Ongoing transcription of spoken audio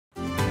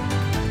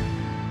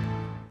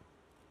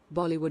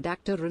Bollywood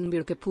actor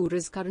Ranbir Kapoor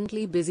is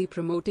currently busy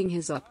promoting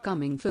his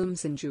upcoming film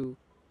Sanju.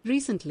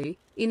 Recently,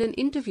 in an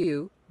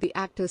interview, the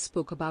actor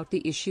spoke about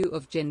the issue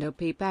of gender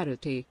pay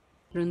parity.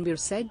 Ranbir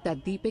said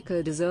that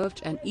Deepika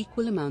deserved an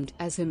equal amount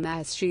as him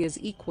as she is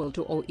equal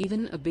to or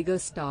even a bigger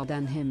star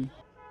than him.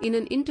 In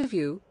an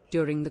interview,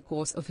 during the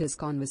course of his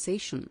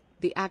conversation,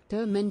 the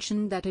actor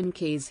mentioned that in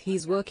case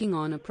he's working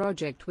on a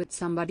project with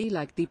somebody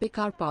like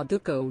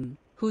Deepika,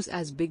 who's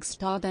as big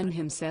star than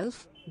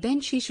himself,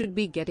 then she should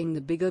be getting the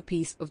bigger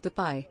piece of the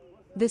pie.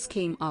 This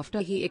came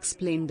after he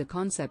explained the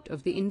concept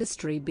of the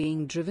industry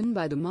being driven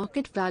by the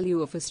market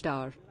value of a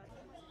star.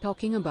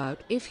 Talking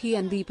about if he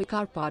and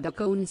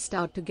Deepika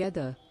start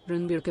together,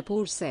 Ranbir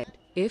Kapoor said,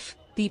 "If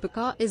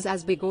Deepika is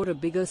as big or a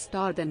bigger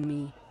star than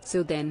me,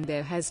 so then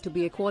there has to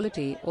be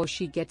equality or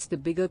she gets the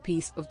bigger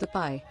piece of the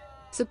pie."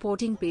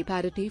 Supporting pay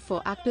parity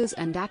for actors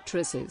and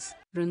actresses,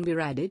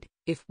 Ranbir added,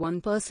 "If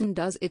one person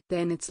does it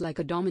then it's like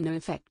a domino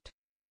effect.